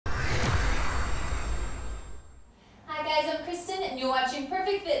guys, I'm Kristen and you're watching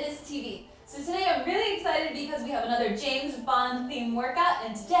Perfect Fitness TV. So today I'm really excited because we have another James Bond themed workout,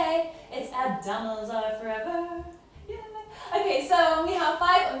 and today it's Abdominals Are Forever. Yeah. Okay, so we have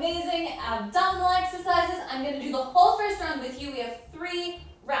 5 amazing abdominal exercises. I'm going to do the whole first round with you. We have 3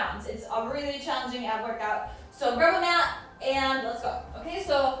 rounds. It's a really challenging ab workout. So grab a mat and let's go. Okay,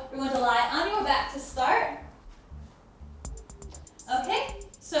 so we're going to lie on your back to start. Okay,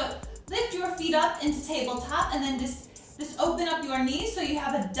 so lift your feet up into tabletop and then just open up your knees so you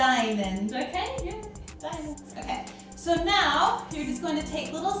have a diamond. Okay, yeah, diamonds. Okay, so now you're just going to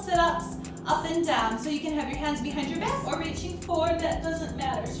take little sit-ups up and down. So you can have your hands behind your back or reaching forward, that doesn't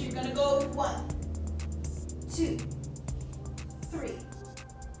matter. So you're gonna go 1, 2, 3,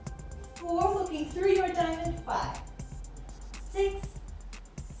 4, looking through your diamond, 5, 6,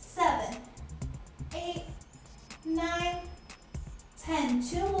 7, 8, 9, 10,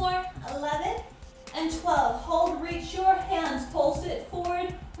 2 more, 11, and 12. Hold, reach your hands, pulse it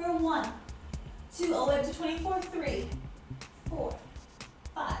forward for 1, 2, all the way up to 24, 3, 4,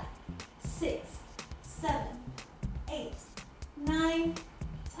 5, 6, 7, 8, 9,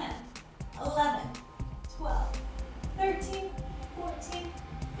 10, 11, 12, 13, 14,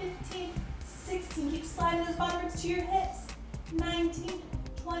 15, 16. Keep sliding those bottom ribs to your hips. 19,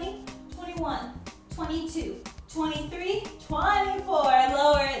 20, 21, 22, 23, 24.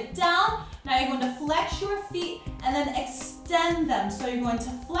 Lower it down. Now you're going to flex your feet and then extend them. So you're going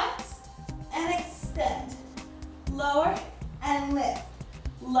to flex and extend. Lower and lift.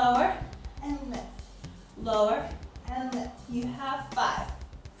 Lower and lift. Lower and lift. You have 5,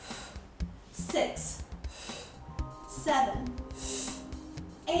 6, 7,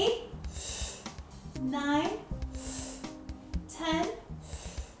 8, 9, 10,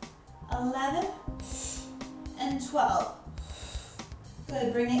 11, and 12.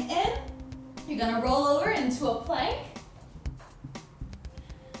 Good, bring it in. You're gonna roll over into a plank.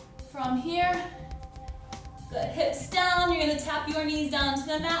 From here, good, hips down. You're gonna tap your knees down to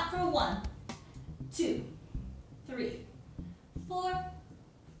the mat for 1, 2, 3, 4,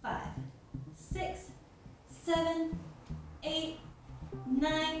 5, 6, 7, 8,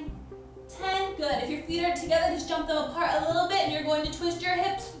 9, 10. Good. If your feet are together, just jump them apart a little bit and you're going to twist your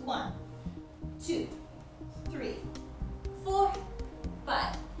hips. 1, 2, 3, 4,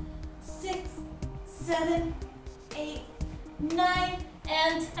 5, 6, 7, 8, 9,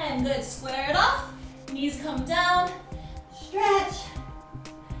 and 10. Good. Square it off. Knees come down. Stretch.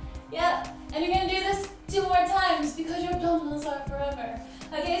 Yep. And you're going to do this 2 more times because your abdominals are forever.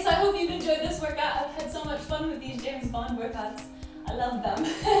 Okay, so I hope you've enjoyed this workout. I've had so much fun with these James Bond workouts. I love them.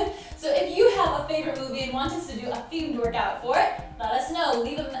 So if you have a favorite movie and want us to do a themed workout for it, let us know.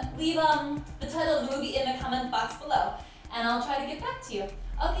 Leave the title of the movie in the comment box below, and I'll try to get back to you.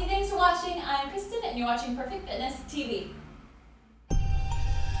 Okay, thanks for watching. I'm Kristen, and you're watching Perfect Fitness TV.